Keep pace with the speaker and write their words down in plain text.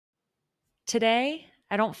Today,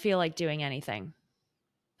 I don't feel like doing anything.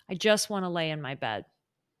 I just want to lay in my bed.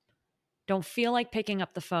 Don't feel like picking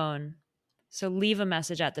up the phone, so leave a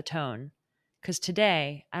message at the tone, because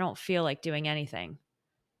today I don't feel like doing anything.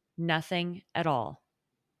 Nothing at all.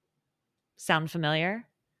 Sound familiar?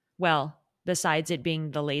 Well, besides it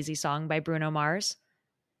being the Lazy Song by Bruno Mars.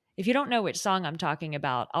 If you don't know which song I'm talking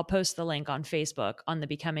about, I'll post the link on Facebook on the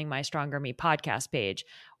Becoming My Stronger Me podcast page,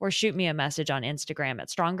 or shoot me a message on Instagram at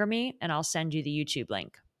Stronger Me, and I'll send you the YouTube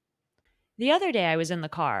link. The other day I was in the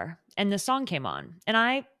car and the song came on, and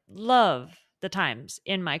I love the times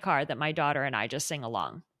in my car that my daughter and I just sing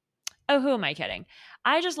along. Oh, who am I kidding?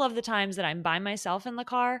 I just love the times that I'm by myself in the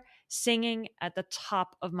car singing at the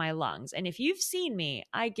top of my lungs. And if you've seen me,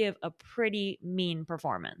 I give a pretty mean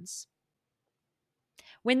performance.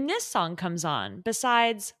 When this song comes on,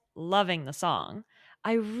 besides loving the song,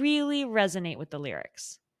 I really resonate with the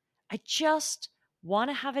lyrics. I just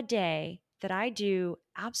want to have a day that I do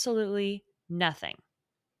absolutely nothing.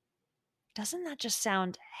 Doesn't that just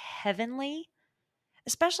sound heavenly?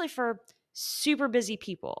 Especially for super busy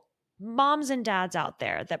people, moms and dads out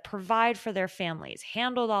there that provide for their families,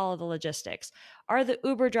 handled all of the logistics, are the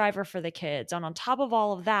Uber driver for the kids, and on top of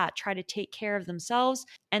all of that, try to take care of themselves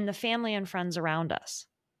and the family and friends around us.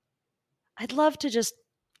 I'd love to just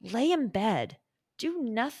lay in bed, do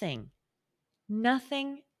nothing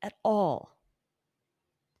at all.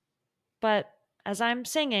 But as I'm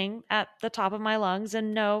singing at the top of my lungs,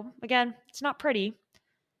 and no, again, it's not pretty,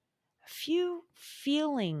 a few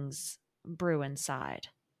feelings brew inside.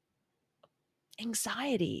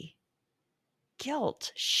 Anxiety,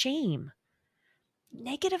 guilt, shame,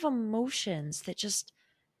 negative emotions that just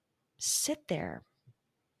sit there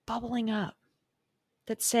bubbling up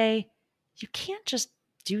that say, you can't just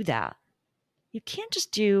do that. You can't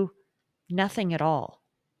just do nothing at all.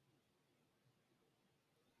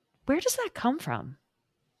 Where does that come from?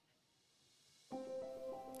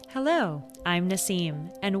 Hello, I'm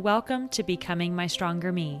Naseem, and welcome to Becoming My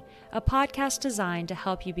Stronger Me, a podcast designed to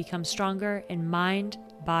help you become stronger in mind,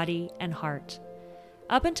 body, and heart.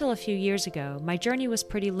 Up until a few years ago, my journey was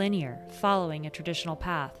pretty linear, following a traditional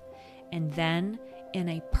path. And then, in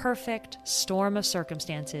a perfect storm of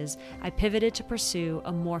circumstances, I pivoted to pursue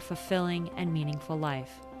a more fulfilling and meaningful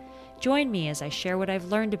life. Join me as I share what I've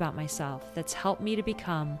learned about myself that's helped me to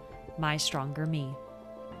become my stronger me.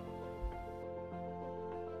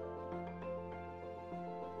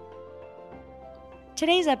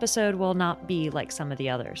 Today's episode will not be like some of the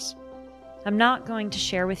others. I'm not going to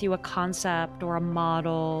share with you a concept or a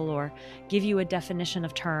model or give you a definition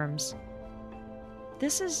of terms.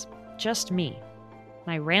 This is just me,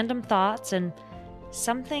 my random thoughts, and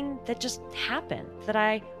something that just happened that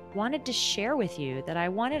I wanted to share with you, that I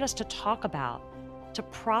wanted us to talk about, to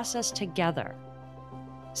process together.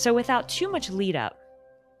 So without too much lead up,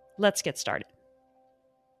 let's get started.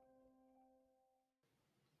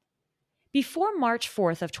 Before March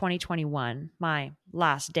 4th of 2021, my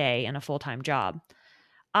last day in a full-time job,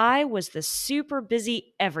 I was the super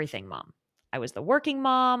busy everything mom. I was the working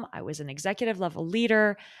mom. I was an executive level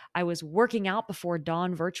leader. I was working out before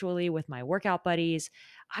dawn virtually with my workout buddies.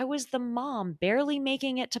 I was the mom barely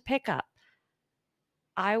making it to pickup.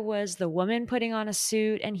 I was the woman putting on a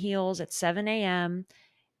suit and heels at 7 a.m.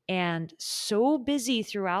 and so busy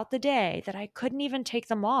throughout the day that I couldn't even take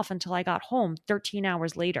them off until I got home 13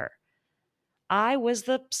 hours later. I was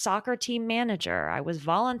the soccer team manager. I was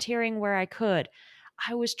volunteering where I could.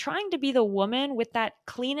 I was trying to be the woman with that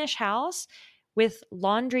cleanish house with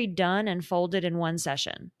laundry done and folded in one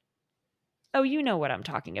session. Oh, you know what I'm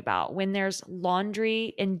talking about. When there's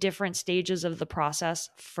laundry in different stages of the process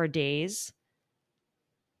for days.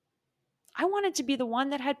 I wanted to be the one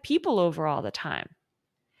that had people over all the time.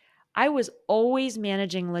 I was always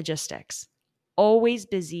managing logistics, always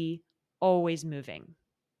busy, always moving.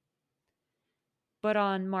 But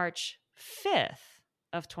on March 5th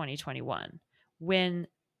of 2021, when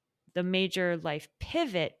the major life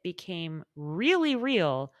pivot became really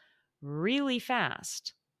real, really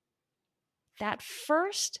fast, that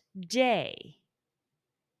first day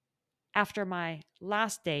after my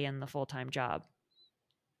last day in the full-time job,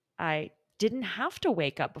 I didn't have to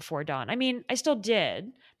wake up before dawn. I mean, I still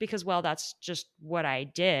did because, well, that's just what I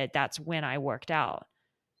did. That's when I worked out.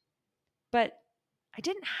 But I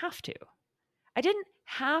didn't have to. I didn't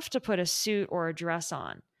have to put a suit or a dress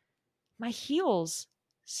on. My heels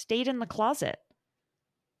stayed in the closet.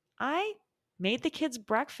 I made the kids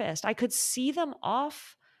breakfast. I could see them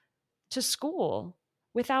off to school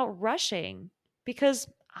without rushing because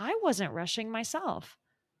I wasn't rushing myself.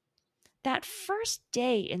 That first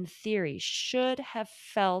day, in theory, should have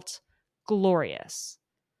felt glorious.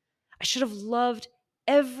 I should have loved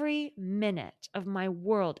every minute of my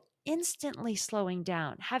world instantly slowing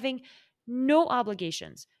down, having no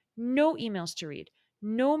obligations, no emails to read,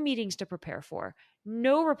 no meetings to prepare for,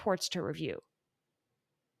 no reports to review.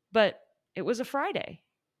 But it was a Friday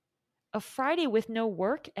with no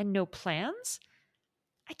work and no plans.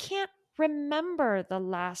 I can't remember the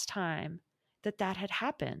last time that had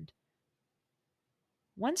happened.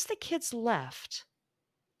 Once the kids left,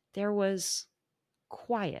 there was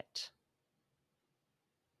quiet.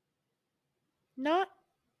 Not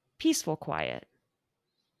peaceful quiet,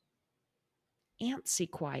 antsy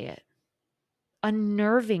quiet,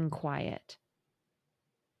 unnerving quiet.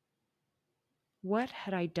 What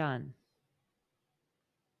had I done?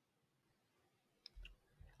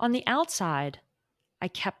 On the outside, I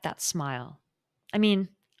kept that smile. I mean,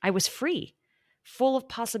 I was free, full of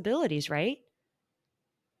possibilities, right?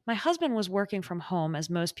 My husband was working from home, as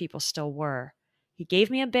most people still were. He gave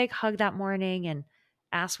me a big hug that morning and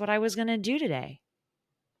asked what I was going to do today.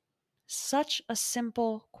 Such a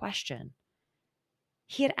simple question.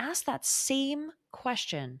 He had asked that same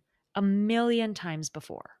question a million times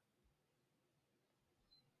before.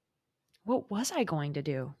 What was I going to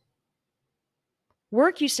do?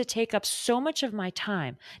 Work used to take up so much of my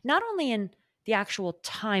time, not only in the actual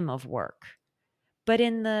time of work, but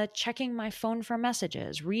in the checking my phone for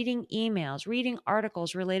messages, reading emails, reading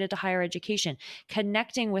articles related to higher education,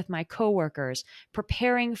 connecting with my coworkers,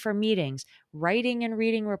 preparing for meetings, writing and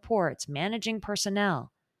reading reports, managing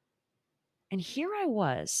personnel. And here I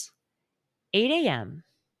was, 8 a.m.,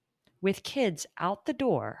 with kids out the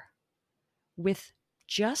door, with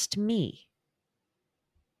just me,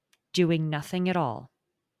 doing nothing at all.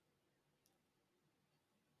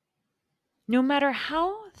 No matter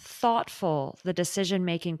how thoughtful the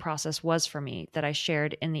decision-making process was for me that I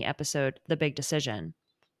shared in the episode, The Big Decision,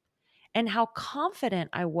 and how confident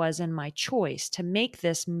I was in my choice to make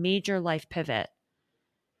this major life pivot,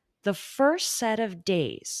 the first set of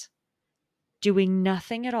days doing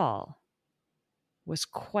nothing at all was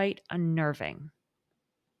quite unnerving.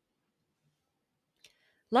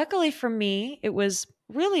 Luckily for me, it was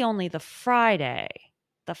really only the Friday,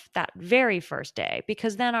 that very first day,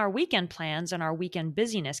 because then our weekend plans and our weekend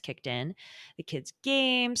busyness kicked in. The kids'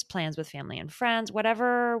 games, plans with family and friends,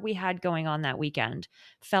 whatever we had going on that weekend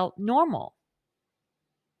felt normal.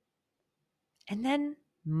 And then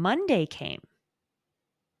Monday came.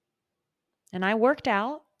 And I worked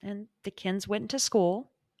out and the kids went to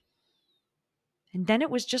school. And then it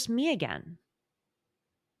was just me again,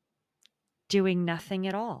 doing nothing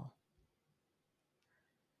at all.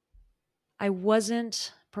 I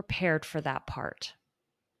wasn't prepared for that part.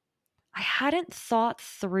 I hadn't thought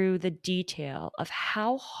through the detail of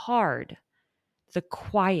how hard the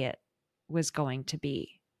quiet was going to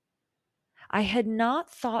be. I had not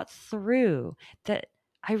thought through that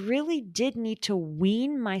I really did need to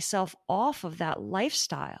wean myself off of that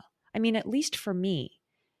lifestyle. I mean, at least for me.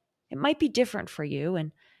 It might be different for you.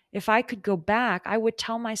 And if I could go back, I would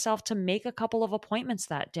tell myself to make a couple of appointments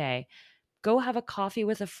that day. Go have a coffee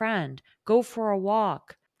with a friend. Go for a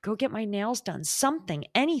walk. Go get my nails done. Something,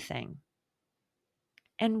 anything.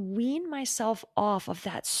 And wean myself off of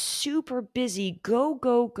that super busy go,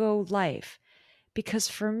 go, go life. Because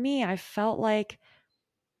for me, I felt like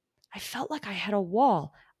I had a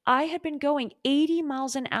wall. I had been going 80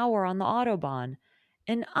 miles an hour on the Autobahn,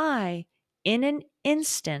 and I, in an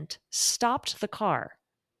instant, stopped the car.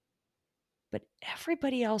 But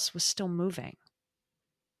everybody else was still moving.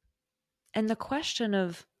 And the question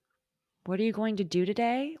of, what are you going to do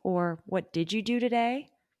today? Or what did you do today?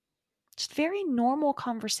 Just very normal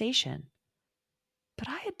conversation. But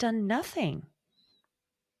I had done nothing.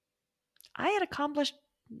 I had accomplished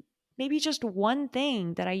maybe just one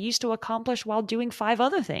thing that I used to accomplish while doing 5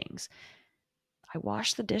 other things. I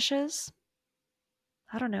washed the dishes.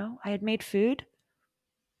 I don't know. I had made food.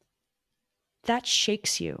 That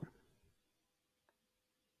shakes you.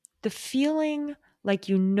 The feeling like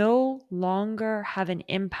you no longer have an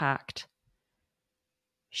impact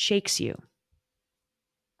shakes you.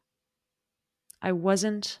 I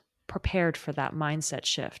wasn't prepared for that mindset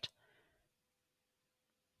shift.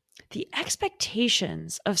 The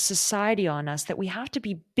expectations of society on us that we have to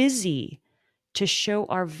be busy to show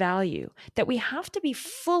our value, that we have to be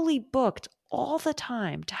fully booked all the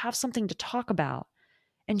time to have something to talk about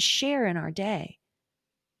and share in our day.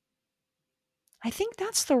 I think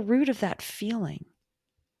that's the root of that feeling.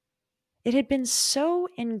 It had been so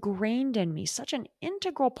ingrained in me, such an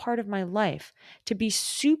integral part of my life, to be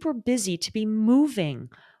super busy, to be moving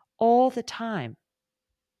all the time.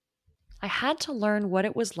 I had to learn what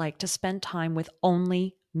it was like to spend time with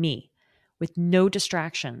only me, with no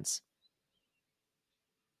distractions.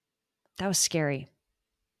 That was scary.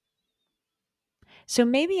 So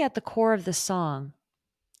maybe at the core of the song,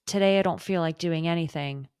 today I don't feel like doing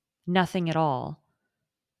anything, nothing at all,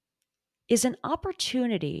 is an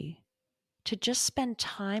opportunity to just spend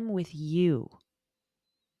time with you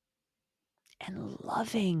and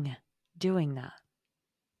loving doing that.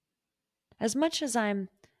 As much as I'm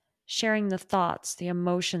sharing the thoughts, the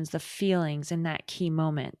emotions, the feelings in that key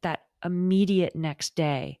moment, that immediate next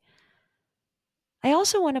day, I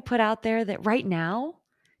also want to put out there that right now,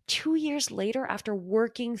 2 years later, after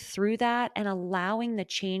working through that and allowing the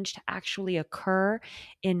change to actually occur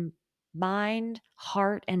in mind,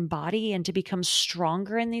 heart, and body and to become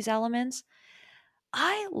stronger in these elements,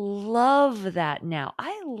 I love that now.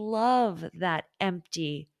 I love that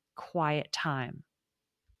empty, quiet time.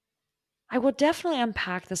 I will definitely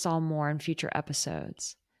unpack this all more in future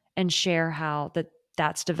episodes and share how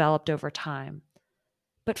that's developed over time.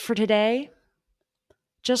 But for today,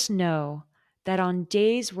 just know that on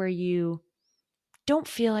days where you don't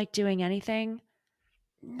feel like doing anything,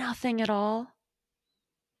 nothing at all,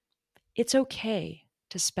 it's okay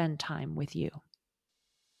to spend time with you.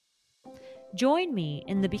 Join me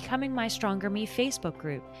in the Becoming My Stronger Me Facebook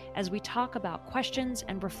group as we talk about questions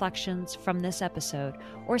and reflections from this episode,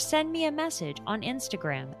 or send me a message on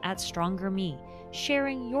Instagram @StrongerMe,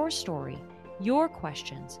 sharing your story, your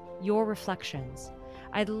questions, your reflections.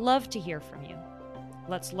 I'd love to hear from you.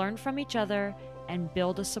 Let's learn from each other and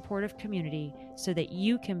build a supportive community so that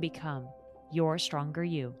you can become your stronger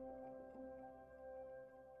you.